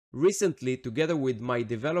Recently, together with my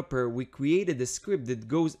developer, we created a script that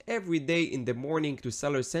goes every day in the morning to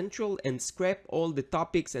Seller Central and scrap all the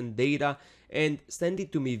topics and data and send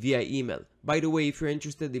it to me via email. By the way, if you're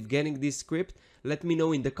interested in getting this script, let me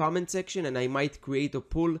know in the comment section and I might create a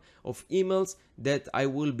pool of emails that I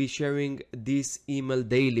will be sharing this email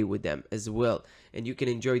daily with them as well. And you can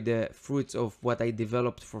enjoy the fruits of what I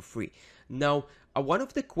developed for free. Now, one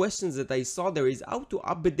of the questions that I saw there is how to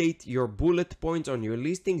update your bullet points on your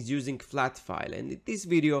listings using Flast File, and in this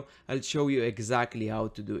video I'll show you exactly how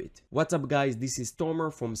to do it. What's up guys, this is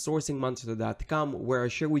Tomer from sourcingmonster.com, where I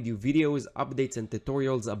share with you videos, updates and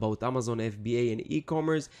tutorials about Amazon FBA and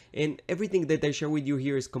e-commerce, and everything that I share with you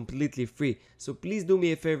here is completely free. So please do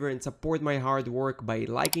me a favor and support my hard work by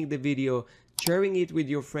liking the video, sharing it with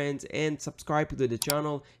your friends, and subscribe to the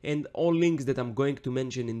channel, and all links that I'm going to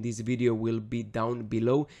mention in this video will be down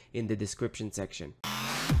below in the description section.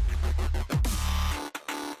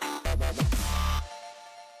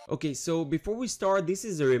 Okay, so before we start, this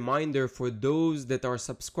is a reminder for those that are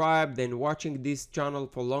subscribed and watching this channel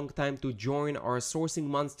for a long time to join our Sourcing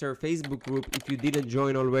Monster Facebook group if you didn't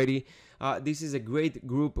join already. This is a great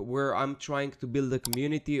group where I'm trying to build a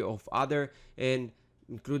community of other and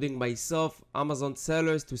including myself, Amazon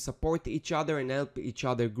sellers, to support each other and help each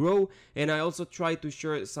other grow. And I also try to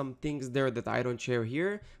share some things there that I don't share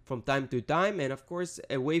here from time to time. And of course,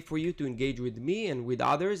 a way for you to engage with me and with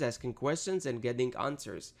others, asking questions and getting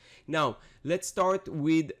answers. Now, let's start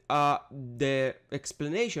with the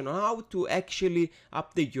explanation on how to actually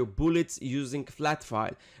update your bullets using Flast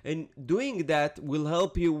File. And doing that will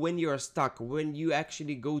help you when you're stuck, when you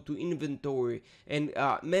actually go to inventory and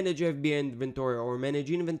manage FBA inventory or manage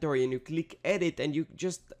inventory, and you click edit and you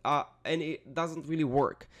just and it doesn't really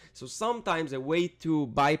work. So sometimes a way to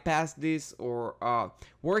bypass this or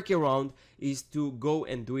work around is to go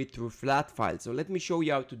and do it through Flast File. So let me show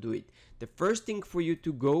you how to do it. The first thing for you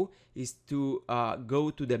to go is to go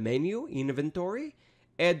to the menu, inventory,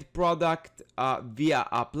 add product via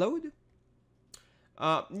upload.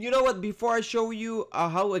 You know what, before I show you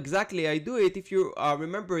how exactly I do it, if you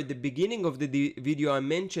remember at the beginning of the video I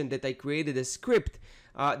mentioned that I created a script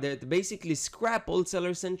that basically scrap all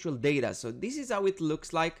Seller Central data. So this is how it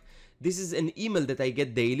looks like. This is an email that I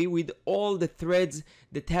get daily with all the threads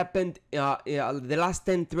that happened, the last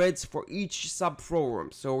 10 threads for each sub forum.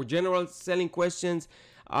 So general selling questions,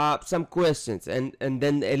 some questions, and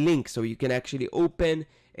then a link so you can actually open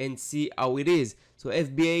and see how it is. So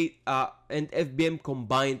FBA and FBM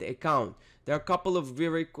combined account. There are a couple of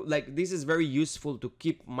very this is very useful to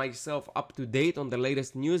keep myself up to date on the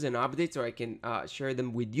latest news and updates, so I can share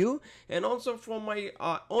them with you, and also from my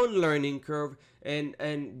own learning curve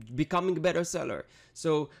and becoming a better seller.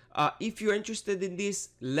 So if you're interested in this,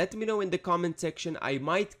 let me know in the comment section. I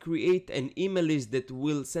might create an email list that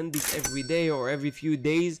will send this every day or every few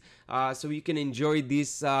days, so you can enjoy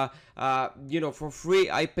this for free.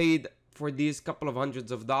 I paid for these couple of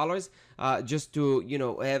hundreds of dollars just to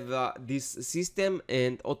have this system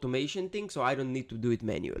and automation thing, so I don't need to do it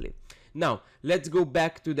manually. Now let's go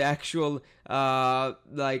back to the actual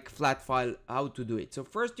Flast File, how to do it. So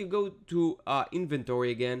first you go to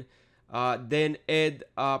inventory again, then add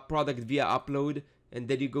product via upload, and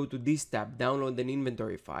then you go to this tab, download an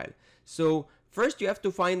inventory file. So first you have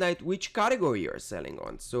to find out which category you're selling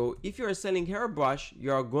on. So if you're selling hairbrush,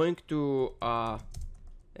 you are going to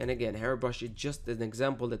and again, hairbrush is just an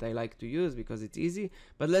example that I like to use because it's easy.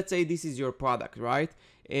 But let's say this is your product, right?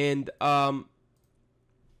 And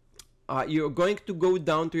you're going to go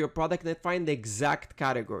down to your product and find the exact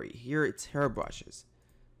category. Here it's hairbrushes.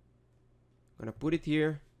 I'm gonna put it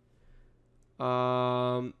here.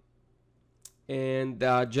 And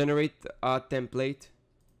generate a template.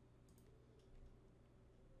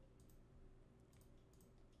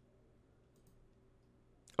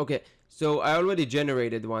 Okay, so I already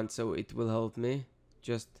generated one, so it will help me.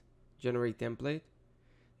 Just generate template.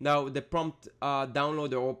 Now the prompt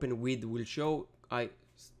download or open with will show. I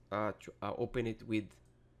open it with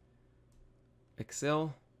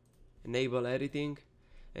Excel, enable editing,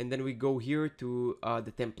 and then we go here to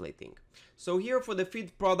the templating. So here for the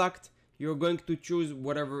feed product, you're going to choose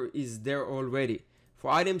whatever is there already. For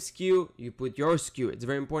item SKU, you put your SKU. It's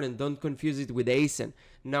very important. Don't confuse it with ASIN.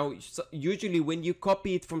 Now, usually when you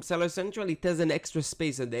copy it from Seller Central, it has an extra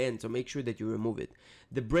space at the end, so make sure that you remove it.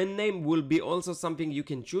 The brand name will be also something you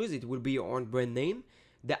can choose. It will be your own brand name.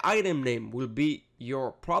 The item name will be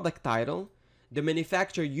your product title. The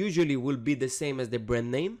manufacturer usually will be the same as the brand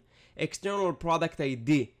name. External product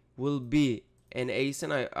ID will be an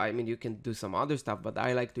ASIN. I mean, you can do some other stuff, but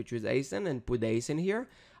I like to choose ASIN and put the ASIN here.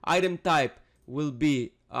 Item type will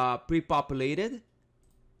be pre-populated.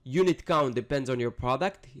 unit count depends on your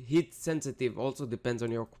product, heat sensitive also depends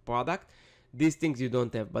on your product. These things you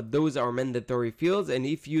don't have, but those are mandatory fields, and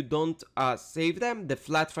if you don't save them, the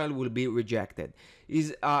flat file will be rejected.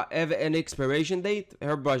 Is have an expiration date?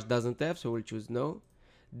 Hairbrush doesn't have, so we'll choose no.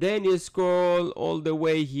 Then you scroll all the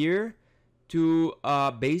way here to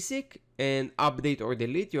basic and update or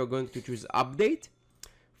delete. You're going to choose update.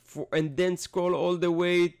 And then scroll all the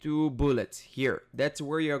way to bullets here. That's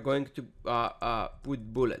where you're going to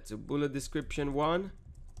put bullets. So bullet description 1,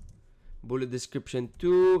 bullet description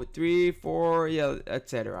 2, 3, 4, yeah,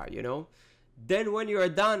 etc. You know. Then when you are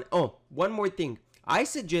done, oh, one more thing. I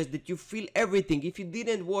suggest that you fill everything. If you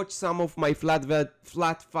didn't watch some of my flat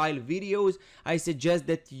file videos, I suggest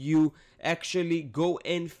that you actually go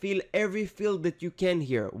and fill every field that you can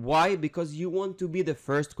here. Why? Because you want to be the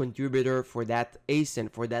first contributor for that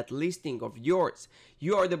ASIN, for that listing of yours.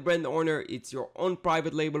 You are the brand owner, it's your own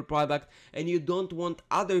private label product, and you don't want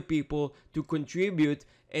other people to contribute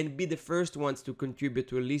and be the first ones to contribute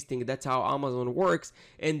to a listing. That's how Amazon works,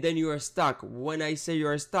 and then you are stuck. When I say you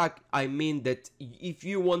are stuck, I mean that if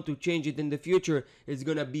you want to change it in the future, it's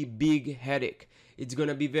gonna be big headache. It's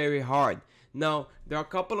gonna be very hard. Now, there are a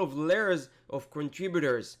couple of layers of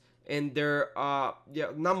contributors and their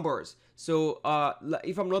numbers. So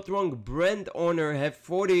if I'm not wrong, brand owner have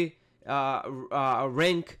 40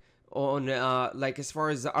 rank on like as far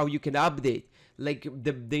as how you can update. Like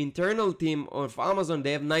the internal team of Amazon,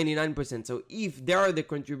 they have 99%. So if they are the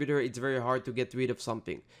contributor, it's very hard to get rid of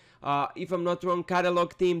something. If I'm not wrong,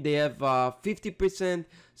 catalog team, they have 50%.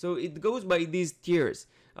 So it goes by these tiers.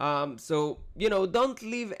 So, you know, don't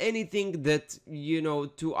leave anything that, you know,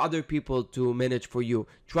 to other people to manage for you.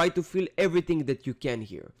 Try to fill everything that you can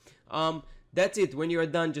here. That's it. When you're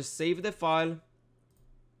done, just save the file.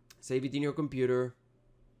 Save it in your computer.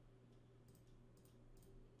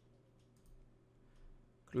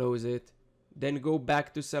 Close it. Then go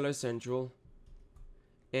back to Seller Central.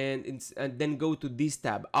 And then go to this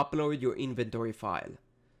tab. Upload your inventory file.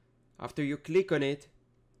 After you click on it,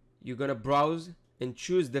 you're going to browse and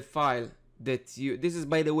choose the file that you, this is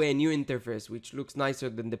by the way a new interface which looks nicer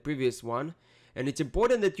than the previous one, and it's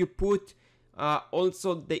important that you put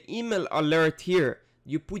also the email alert here.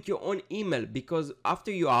 You put your own email, because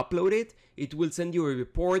after you upload it, it will send you a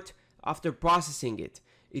report after processing it.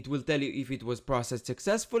 It will tell you if it was processed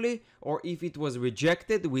successfully or if it was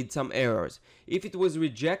rejected with some errors. If it was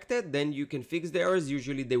rejected, then you can fix the errors.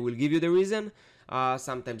 Usually they will give you the reason.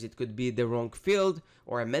 Sometimes it could be the wrong field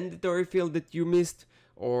or a mandatory field that you missed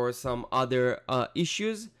or some other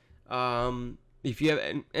issues. If you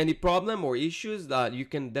have any problem or issues, you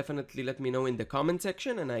can definitely let me know in the comment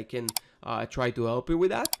section, and I can try to help you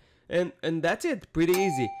with that. And that's it, pretty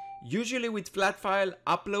easy. Usually with flat file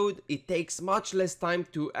upload, it takes much less time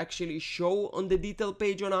to actually show on the detail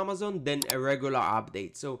page on Amazon than a regular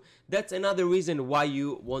update. So that's another reason why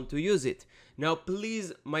you want to use it. Now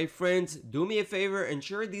please, my friends, do me a favor and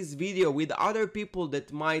share this video with other people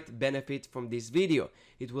that might benefit from this video.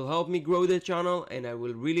 It will help me grow the channel and I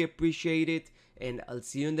will really appreciate it, and I'll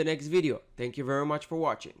see you in the next video. Thank you very much for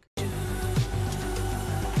watching.